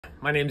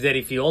My name's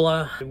Eddie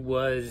Fiola. I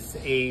was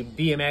a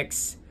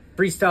BMX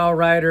freestyle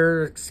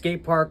rider,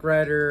 skate park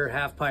rider,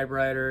 half pipe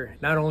rider.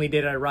 Not only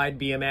did I ride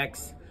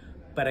BMX,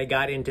 but I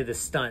got into the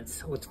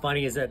stunts. What's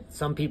funny is that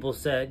some people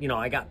said, you know,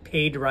 I got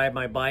paid to ride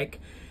my bike,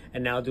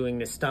 and now doing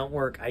this stunt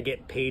work, I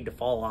get paid to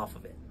fall off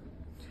of it.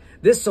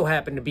 This so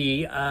happened to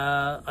be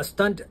a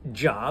stunt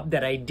job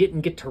that I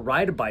didn't get to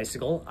ride a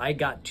bicycle. I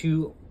got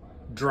to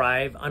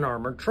drive an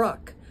armored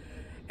truck.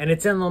 And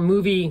it's in the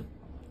movie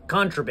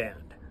Contraband.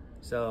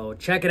 So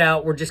check it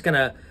out. We're just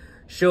gonna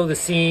show the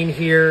scene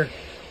here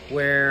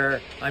where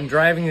I'm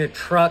driving the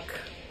truck,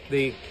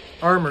 the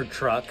armored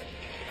truck,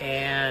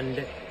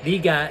 and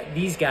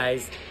these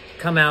guys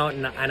come out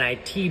and I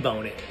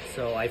T-bone it.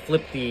 So I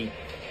flip the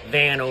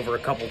van over a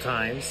couple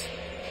times.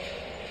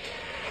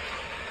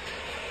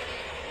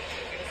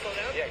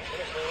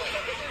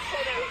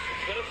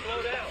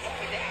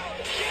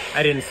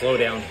 I didn't slow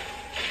down.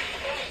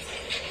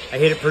 I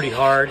hit it pretty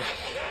hard.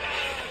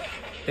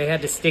 They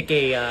had to stick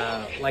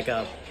like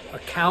a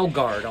cow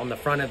guard on the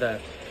front of the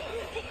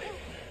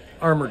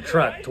armored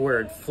truck to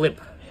where it'd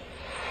flip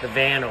the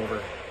van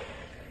over.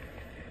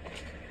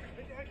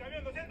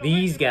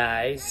 These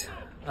guys,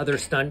 other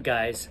stunt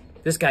guys,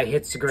 this guy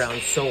hits the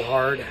ground so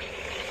hard.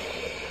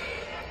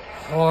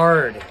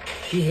 Hard.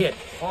 He hit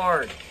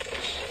hard.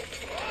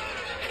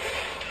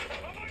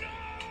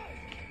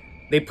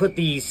 They put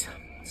these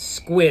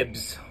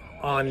squibs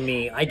on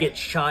me. I get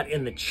shot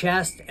in the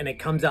chest and it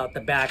comes out the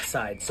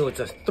backside. So it's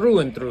a through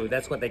and through.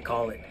 That's what they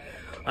call it.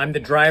 I'm the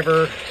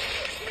driver.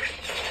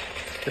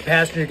 The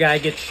passenger guy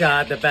gets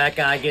shot. The back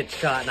guy gets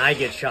shot and I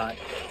get shot.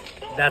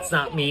 That's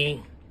not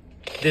me.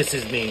 This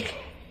is me.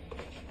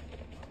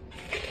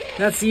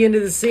 That's the end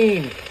of the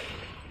scene.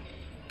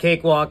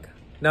 Cakewalk.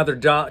 Another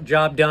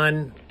job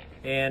done.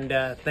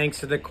 And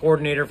thanks to the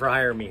coordinator for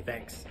hiring me.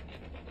 Thanks.